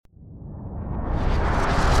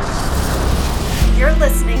You're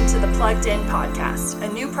listening to the Plugged In podcast, a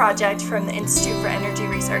new project from the Institute for Energy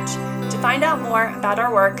Research. To find out more about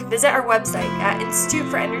our work, visit our website at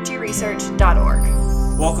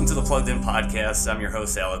instituteforenergyresearch.org. Welcome to the Plugged In podcast. I'm your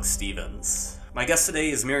host, Alex Stevens. My guest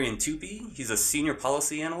today is Marian Tupy. He's a senior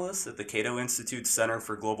policy analyst at the Cato Institute Center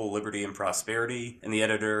for Global Liberty and Prosperity and the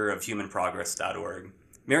editor of humanprogress.org.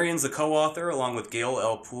 Marian's the co-author, along with Gail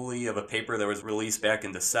L. Pooley, of a paper that was released back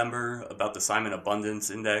in December about the Simon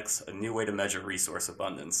Abundance Index, a new way to measure resource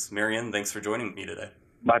abundance. Marian, thanks for joining me today.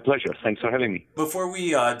 My pleasure. Thanks for having me. Before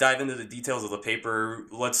we dive into the details of the paper,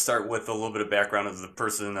 let's start with a little bit of background of the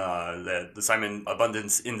person that the Simon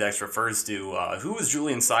Abundance Index refers to. Who is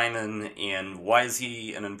Julian Simon, and why is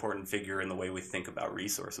he an important figure in the way we think about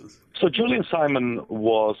resources? So Julian Simon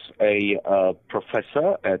was a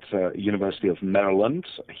professor at University of Maryland.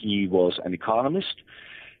 He was an economist,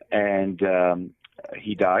 and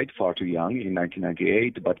he died far too young in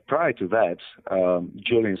 1998. But prior to that,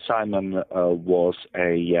 Julian Simon was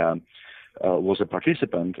a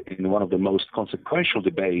participant in one of the most consequential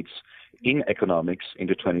debates in economics in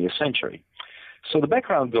the 20th century. So the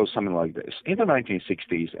background goes something like this. In the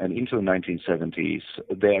 1960s and into the 1970s,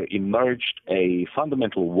 there emerged a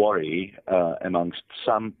fundamental worry amongst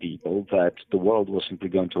some people that the world was simply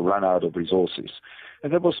going to run out of resources.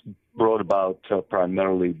 And that was brought about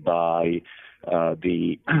primarily by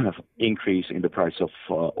the increase in the price of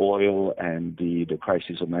oil and the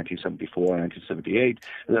crisis of 1974, 1978,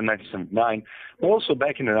 and then 1979. But also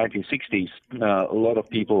back in the 1960s, a lot of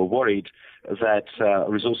people were worried that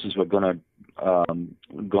resources were gonna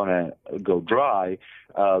go dry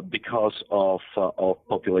because of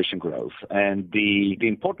population growth. And the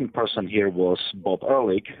important person here was Bob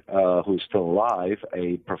Ehrlich, who is still alive,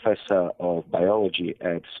 a professor of biology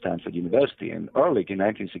at Stanford University. And Ehrlich, in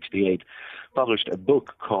 1968, published a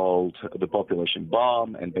book called The Population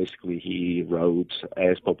Bomb, and basically he wrote,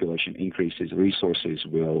 as population increases, resources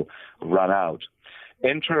will run out.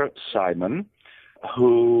 Enter Simon,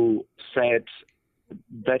 who said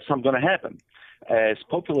that's not going to happen. As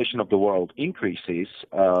population of the world increases,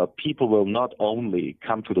 people will not only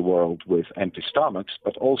come to the world with empty stomachs,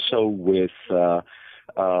 but also with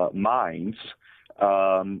minds.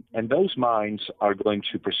 And those minds are going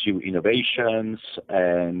to pursue innovations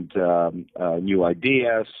and new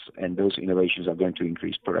ideas, and those innovations are going to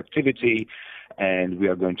increase productivity, and we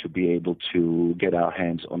are going to be able to get our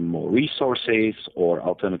hands on more resources or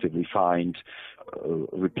alternatively find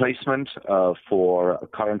replacement for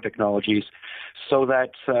current technologies, so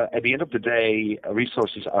that at the end of the day,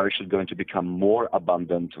 resources are actually going to become more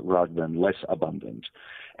abundant rather than less abundant.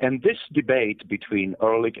 And this debate between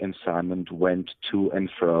Ehrlich and Simon went to and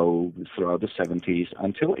fro throughout the 70s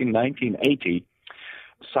until in 1980,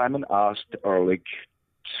 Simon asked Ehrlich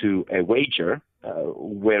to a wager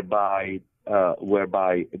whereby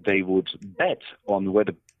they would bet on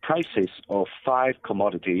whether prices of 5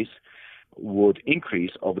 commodities would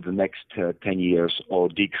increase over the next 10 years or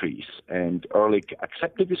decrease. And Ehrlich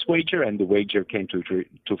accepted this wager, and the wager came to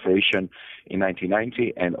fruition in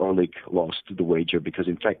 1990, and Ehrlich lost the wager because,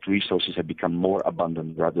 in fact, resources have become more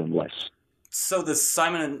abundant rather than less. So the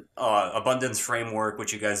Simon Abundance Framework,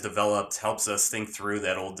 which you guys developed, helps us think through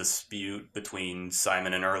that old dispute between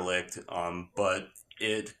Simon and Ehrlich, but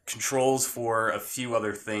it controls for a few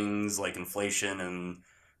other things like inflation and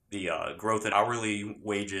the growth in hourly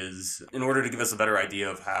wages in order to give us a better idea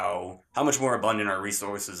of how much more abundant our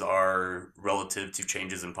resources are relative to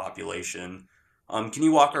changes in population. Can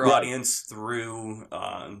you walk our audience through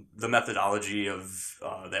the methodology of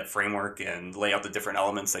that framework and lay out the different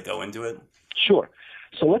elements that go into it? Sure.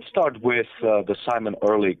 So let's start with the Simon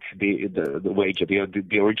Ehrlich, the wager,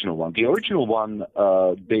 the original one. The original one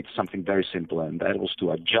did something very simple, and that was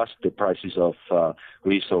to adjust the prices of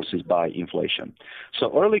resources by inflation.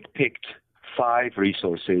 So Ehrlich picked 5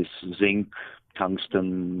 resources: zinc,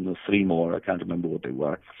 tungsten, 3 more, I can't remember what they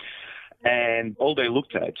were. And all they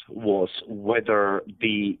looked at was whether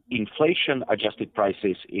the inflation-adjusted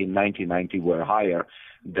prices in 1990 were higher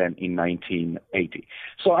than in 1980.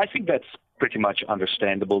 So I think that's pretty much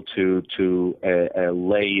understandable to a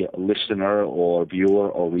lay listener or viewer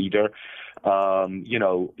or reader.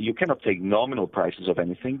 You cannot take nominal prices of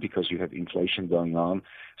anything because you have inflation going on.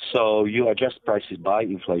 So you adjust prices by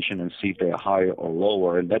inflation and see if they are higher or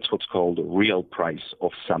lower, and that's what's called the real price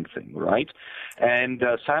of something, right? And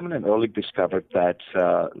Simon and Ehrlich discovered that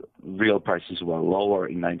real prices were lower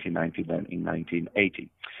in 1990 than in 1980.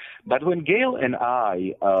 But when Gail and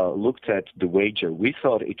I looked at the wager, we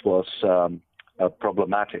thought it was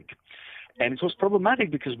problematic. And it was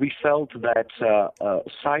problematic because we felt that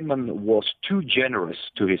Simon was too generous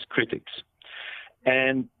to his critics.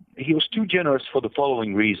 And he was too generous for the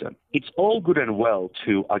following reason. It's all good and well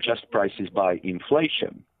to adjust prices by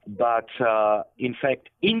inflation, but in fact,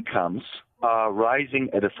 incomes are rising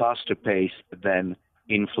at a faster pace than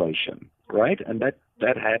inflation, right? And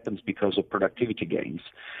that happens because of productivity gains,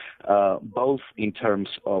 both in terms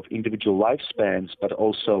of individual lifespans, but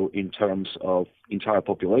also in terms of entire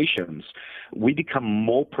populations. We become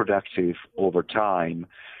more productive over time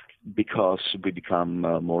because we become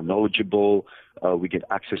more knowledgeable, we get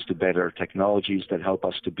access to better technologies that help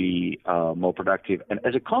us to be more productive. And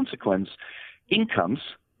as a consequence, incomes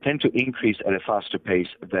tend to increase at a faster pace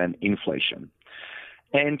than inflation.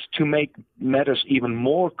 And to make matters even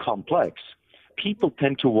more complex, people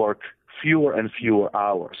tend to work fewer and fewer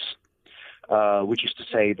hours, which is to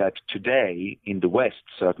say that today, in the West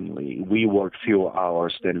certainly, we work fewer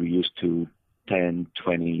hours than we used to 10,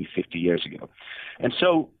 20, 50 years ago. And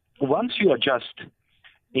so once you adjust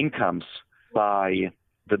incomes by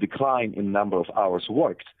the decline in number of hours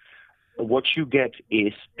worked, what you get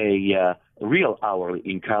is a real hourly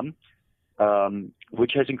income,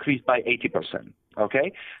 which has increased by 80%.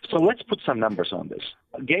 Okay? So let's put some numbers on this.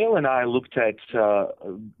 Gail and I looked at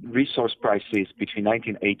resource prices between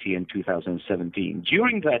 1980 and 2017.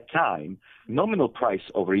 During that time, nominal price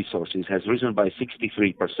of resources has risen by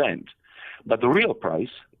 63%, but the real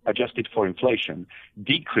price, adjusted for inflation,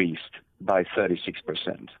 decreased by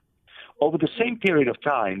 36%. Over the same period of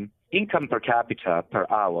time, income per capita per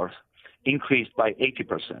hour increased by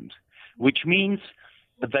 80%, which means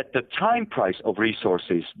that the time price of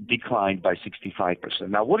resources declined by 65%.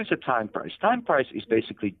 Now, what is a time price? Time price is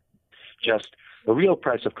basically just the real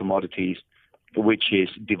price of commodities, which is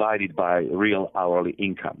divided by real hourly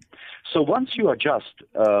income. So once you adjust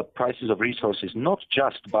prices of resources not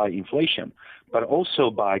just by inflation, but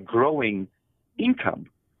also by growing income,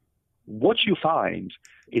 what you find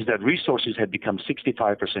is that resources have become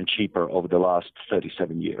 65% cheaper over the last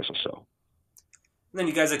 37 years or so. Then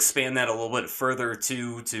you guys expand that a little bit further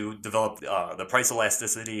to develop the price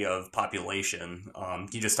elasticity of population. Can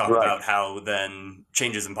you just talk about how then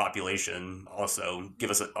changes in population also give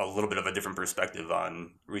us a little bit of a different perspective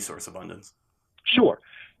on resource abundance? Sure.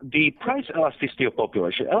 The price elasticity of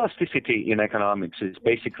population, elasticity in economics is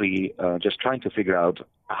basically just trying to figure out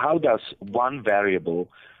how does one variable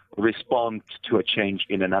respond to a change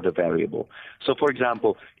in another variable. So, for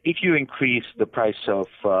example, if you increase the price of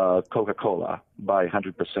Coca-Cola by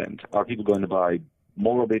 100%, are people going to buy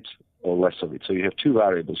more of it or less of it? So you have two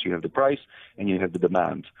variables. You have the price and you have the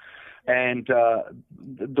demand. And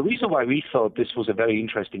the reason why we thought this was a very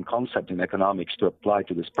interesting concept in economics to apply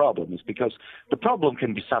to this problem is because the problem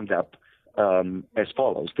can be summed up as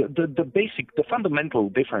follows. The fundamental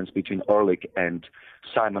difference between Ehrlich and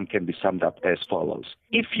Simon can be summed up as follows.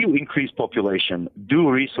 If you increase population, do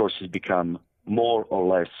resources become more or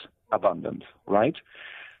less abundant, right?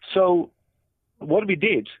 So what we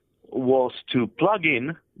did was to plug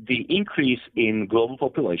in the increase in global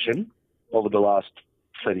population over the last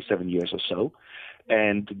 37 years or so,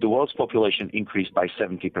 and the world's population increased by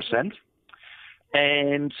 70%,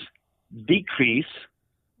 and decrease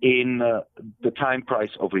in the time price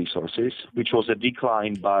of resources, which was a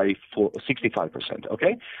decline by 65%,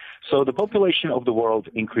 okay? So the population of the world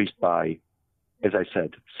increased by, as I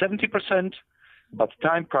said, 70%, but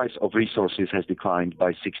time price of resources has declined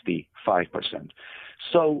by 65%.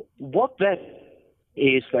 So what that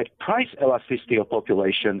is that price elasticity of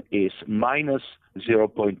population is minus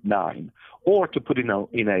 0.9, or to put in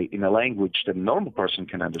a language that a normal person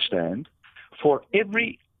can understand, for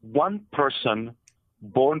every one person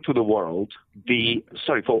born to the world,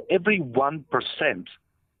 for every 1%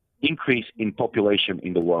 increase in population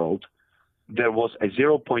in the world, there was a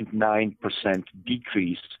 0.9%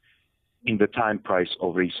 decrease in the time price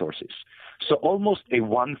of resources. So almost a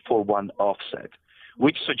 1-for-1 offset,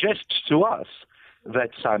 which suggests to us that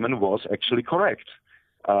Simon was actually correct.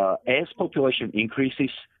 As population increases,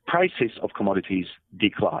 prices of commodities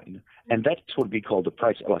decline. And that's what we call the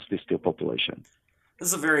price elasticity of population. This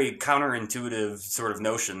is a very counterintuitive sort of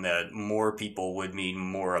notion that more people would mean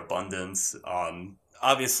more abundance.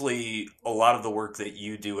 Obviously, a lot of the work that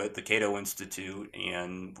you do at the Cato Institute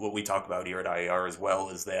and what we talk about here at IAR as well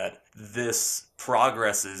is that this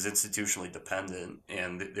progress is institutionally dependent,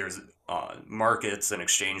 and there's markets and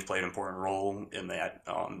exchange play an important role in that.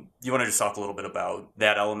 You want to just talk a little bit about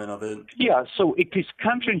that element of it? Yeah, so it is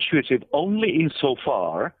counterintuitive only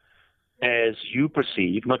insofar as you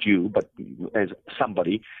perceive, not you, but as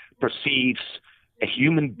somebody perceives a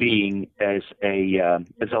human being as a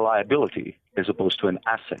liability as opposed to an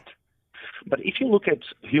asset. But if you look at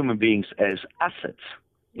human beings as assets,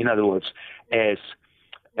 in other words, as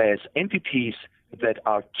entities that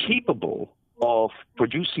are capable of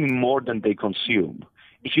producing more than they consume.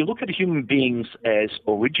 If you look at human beings as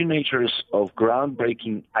originators of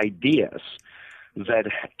groundbreaking ideas that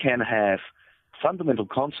can have fundamental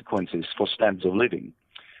consequences for standards of living,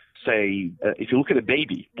 say, if you look at a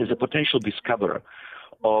baby as a potential discoverer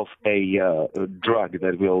of a drug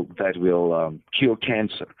that will cure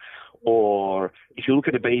cancer, or if you look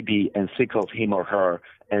at a baby and think of him or her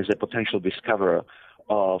as a potential discoverer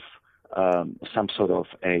of some sort of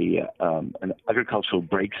an agricultural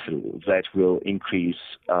breakthrough that will increase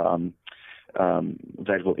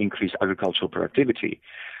agricultural productivity,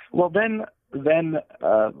 well then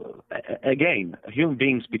again, human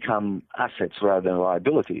beings become assets rather than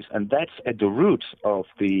liabilities, and that's at the root of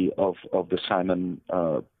the Simon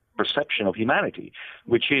perception of humanity,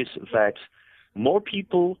 which is that more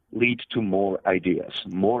people lead to more ideas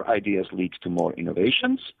lead to more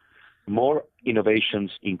innovations. More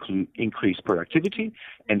innovations increase productivity,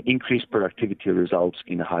 and increased productivity results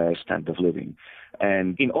in a higher standard of living.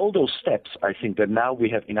 And in all those steps, I think that now we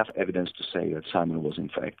have enough evidence to say that Simon was in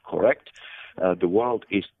fact correct. The world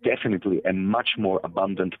is definitely a much more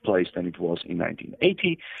abundant place than it was in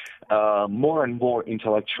 1980. More and more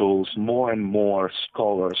intellectuals, more and more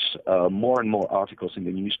scholars, more and more articles in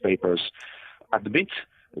the newspapers admit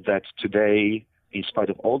that today, in spite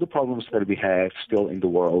of all the problems that we have still in the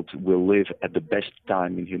world, we'll live at the best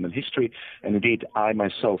time in human history. And indeed, I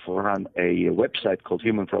myself run a website called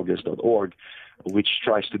humanprogress.org, which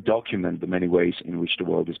tries to document the many ways in which the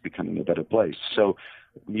world is becoming a better place. So,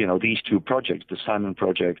 these two projects, the Simon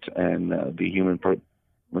Project and the Human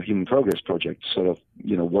Progress Project, sort of,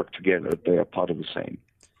 work together. They are part of the same.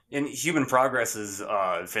 And Human Progress is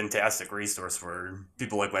a fantastic resource for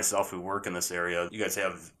people like myself who work in this area. You guys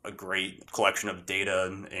have a great collection of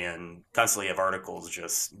data and constantly have articles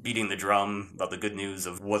just beating the drum about the good news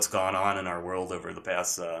of what's gone on in our world over the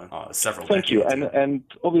past several decades. Thank you. And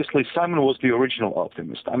obviously Simon was the original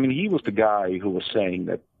optimist. I mean, he was the guy who was saying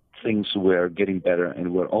that things were getting better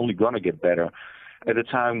and were only going to get better at a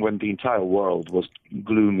time when the entire world was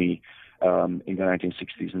gloomy in the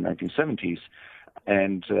 1960s and 1970s.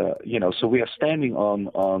 And, so we are standing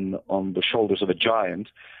on the shoulders of a giant,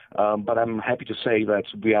 but I'm happy to say that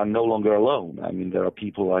we are no longer alone. I mean, there are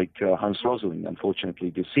people like Hans Rosling,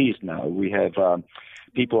 unfortunately deceased now. We have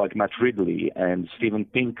people like Matt Ridley and Steven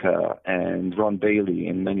Pinker and Ron Bailey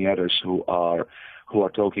and many others who are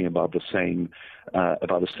talking about the same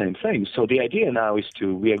thing. So the idea now is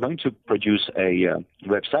we are going to produce a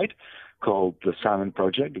website called the Simon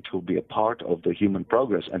Project. It will be a part of the Human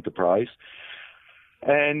Progress enterprise.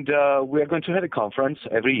 And we are going to have a conference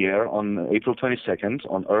every year on April 22nd,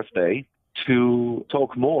 on Earth Day, to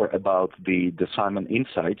talk more about the Simon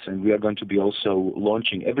Insights. And we are going to be also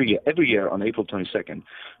launching every year on April 22nd.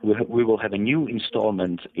 We will have a new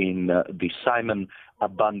installment in the Simon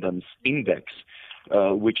Abundance Index,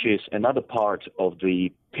 which is another part of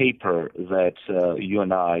the paper that you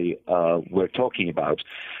and I were talking about,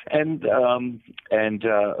 and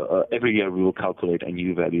every year we will calculate a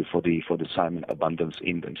new value for the Simon Abundance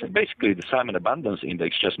Index. And basically, the Simon Abundance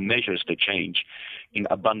Index just measures the change in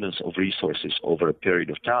abundance of resources over a period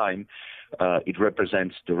of time. It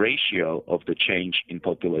represents the ratio of the change in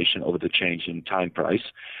population over the change in time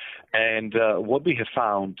price. And what we have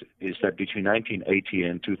found is that between 1980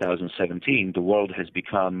 and 2017, the world has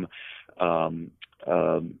become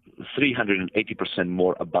 380%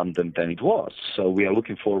 more abundant than it was. So we are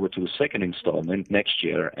looking forward to the second installment next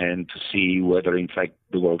year and to see whether, in fact,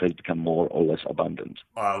 the world has become more or less abundant.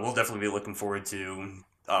 We'll definitely be looking forward to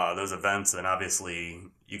those events, and obviously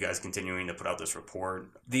you guys continuing to put out this report.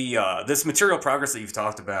 This material progress that you've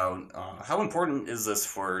talked about, how important is this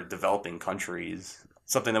for developing countries?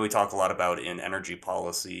 Something that we talk a lot about in energy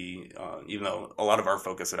policy, even though a lot of our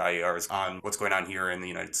focus at IER is on what's going on here in the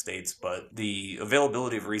United States, but the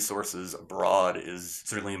availability of resources abroad is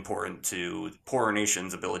certainly important to poorer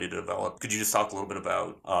nations' ability to develop. Could you just talk a little bit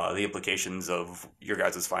about the implications of your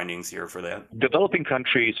guys' findings here for that? Developing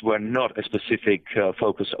countries were not a specific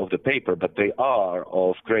focus of the paper, but they are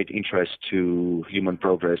of great interest to Human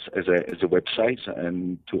Progress as a website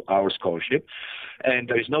and to our scholarship. And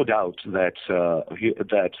there is no doubt that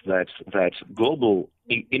global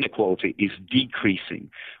inequality is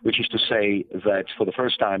decreasing, which is to say that for the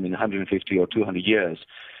first time in 150 or 200 years,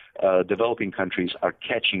 developing countries are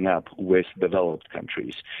catching up with developed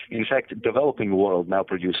countries. In fact, the developing world now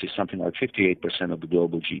produces something like 58% of the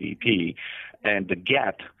global GDP, and the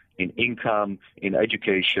gap in income, in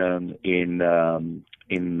education, in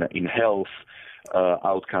health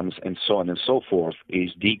outcomes, and so on and so forth,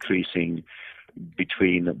 is decreasing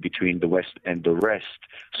between the West and the rest.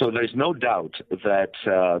 So there is no doubt that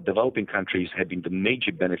developing countries have been the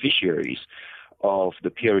major beneficiaries of the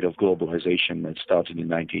period of globalization that started in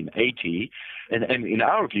 1980. And in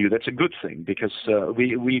our view, that's a good thing, because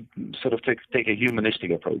we sort of take a humanistic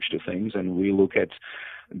approach to things, and we look at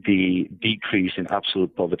the decrease in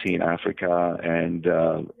absolute poverty in Africa and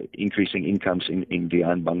increasing incomes in India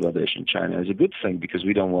and Bangladesh and China as a good thing, because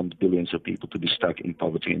we don't want billions of people to be stuck in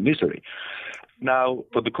poverty and misery. Now,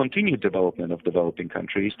 for the continued development of developing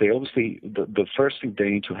countries, they obviously, the first thing they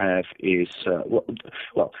need to have is,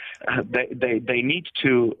 they need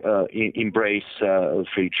to embrace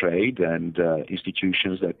free trade and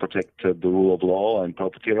institutions that protect the rule of law and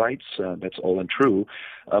property rights. That's all and true.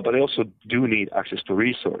 But they also do need access to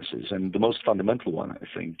resources. And the most fundamental one, I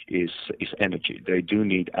think, is energy. They do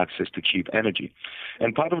need access to cheap energy.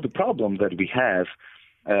 And part of the problem that we have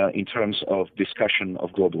in terms of discussion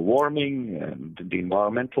of global warming and the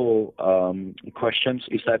environmental questions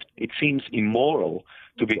is that it seems immoral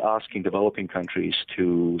to be asking developing countries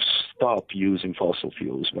to stop using fossil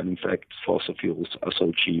fuels when in fact fossil fuels are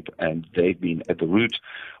so cheap, and they've been at the root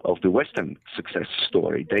of the Western success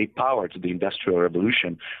story. They powered the Industrial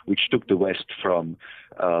Revolution, which took the West from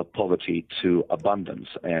poverty to abundance.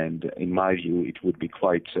 And in my view, it would be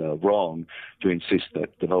quite wrong to insist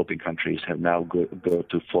that developing countries have now got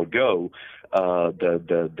to forego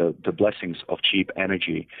the blessings of cheap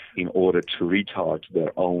energy in order to retard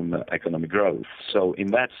their own economic growth. So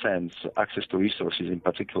in that sense, access to resources, in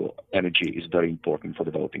particular energy, is very important for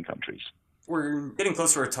developing countries. We're getting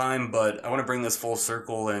close to our time, but I want to bring this full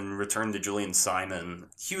circle and return to Julian Simon.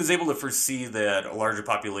 He was able to foresee that a larger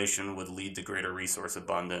population would lead to greater resource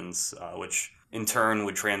abundance, which in turn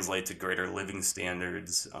would translate to greater living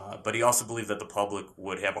standards. But he also believed that the public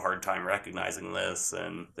would have a hard time recognizing this,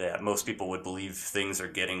 and that most people would believe things are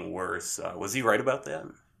getting worse. Was he right about that?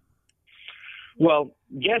 Well,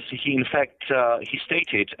 yes, he in fact, he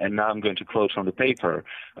stated, and now I'm going to quote from the paper,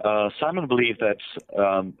 Simon believed that,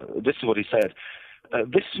 this is what he said,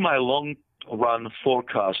 this is my long-run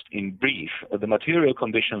forecast in brief. The material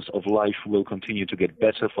conditions of life will continue to get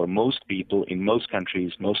better for most people in most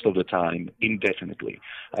countries most of the time, indefinitely.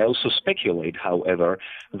 I also speculate, however,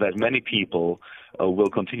 that many people will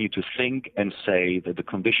continue to think and say that the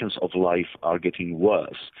conditions of life are getting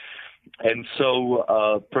worse. And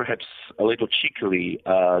so perhaps a little cheekily,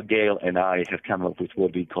 Gail and I have come up with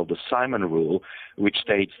what we call the Simon rule, which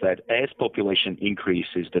states that as population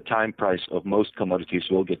increases, the time price of most commodities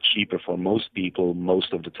will get cheaper for most people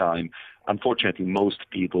most of the time. Unfortunately, most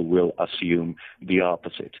people will assume the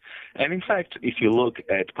opposite. And in fact, if you look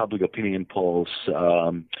at public opinion polls,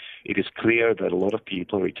 it is clear that a lot of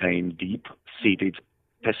people retain deep-seated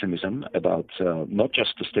pessimism about not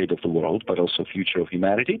just the state of the world, but also future of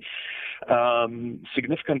humanity.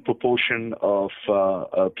 Significant proportion of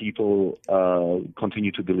people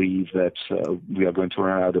continue to believe that we are going to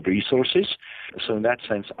run out of resources. So in that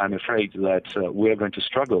sense, I'm afraid that we are going to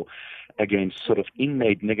struggle against sort of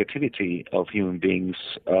innate negativity of human beings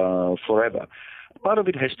forever. Part of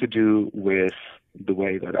it has to do with the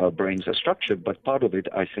way that our brains are structured, but part of it,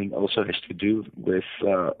 I think, also has to do with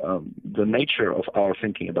the nature of our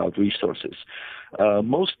thinking about resources.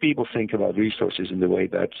 Most people think about resources in the way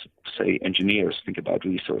that, say, engineers think about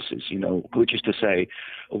resources, which is to say,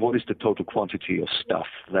 what is the total quantity of stuff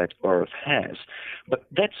that Earth has? But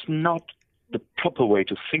that's not the proper way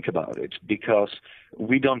to think about it, because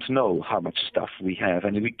we don't know how much stuff we have,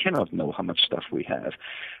 and we cannot know how much stuff we have.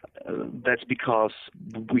 That's because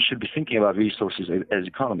we should be thinking about resources as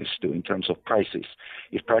economists do in terms of prices.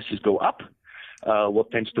 If prices go up,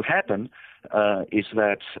 what tends to happen is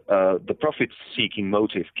that the profit-seeking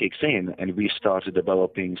motive kicks in, and we start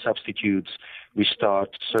developing substitutes. We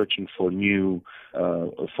start searching for new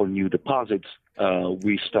deposits.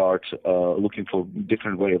 We start looking for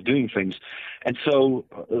different way of doing things. And so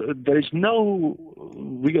there is no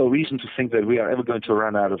real reason to think that we are ever going to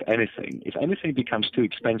run out of anything. If anything becomes too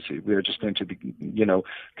expensive, we are just going to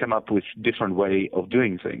come up with different way of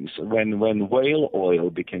doing things. When whale oil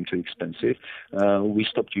became too expensive, we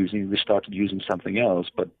started using something else,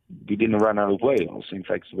 but we didn't run out of whales. In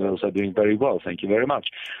fact, whales are doing very well. Thank you very much.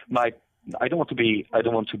 I don't want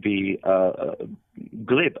to be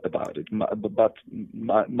glib about it, but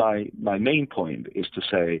my main point is to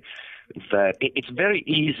say that it's very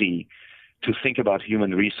easy to think about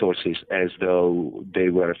human resources as though they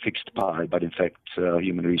were a fixed pie, but in fact,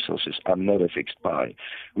 human resources are not a fixed pie.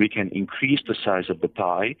 We can increase the size of the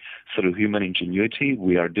pie through human ingenuity.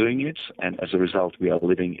 We are doing it, and as a result, we are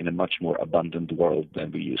living in a much more abundant world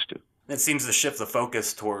than we used to. It seems to shift the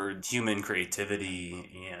focus toward human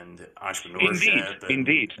creativity and entrepreneurship.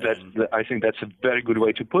 Indeed. I think that's a very good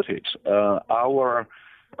way to put it. Our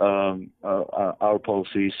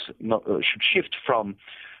policies should shift from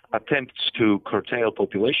attempts to curtail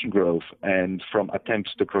population growth and from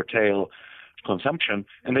attempts to curtail consumption,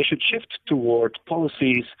 and they should shift toward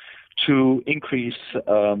policies to increase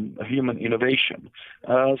human innovation.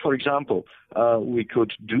 For example, we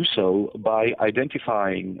could do so by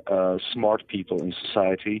identifying smart people in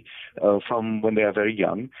society from when they are very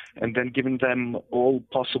young, and then giving them all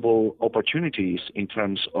possible opportunities in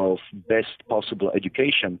terms of best possible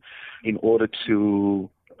education in order to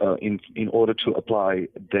apply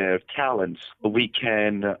their talents. We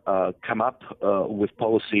can come up with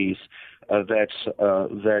policies that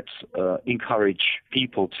encourage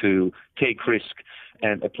people to take risk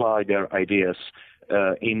and apply their ideas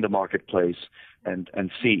in the marketplace and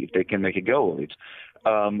see if they can make a go of it,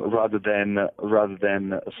 rather than,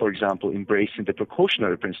 for example, embracing the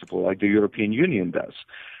precautionary principle like the European Union does,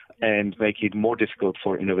 and make it more difficult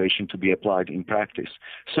for innovation to be applied in practice.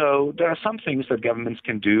 So there are some things that governments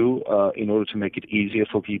can do in order to make it easier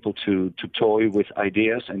for people to toy with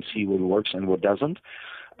ideas and see what works and what doesn't.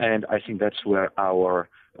 And I think that's where our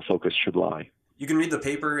focus should lie. You can read the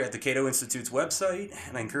paper at the Cato Institute's website,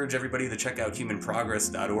 and I encourage everybody to check out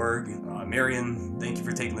humanprogress.org. Marian, thank you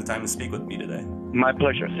for taking the time to speak with me today. My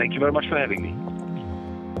pleasure. Thank you very much for having me.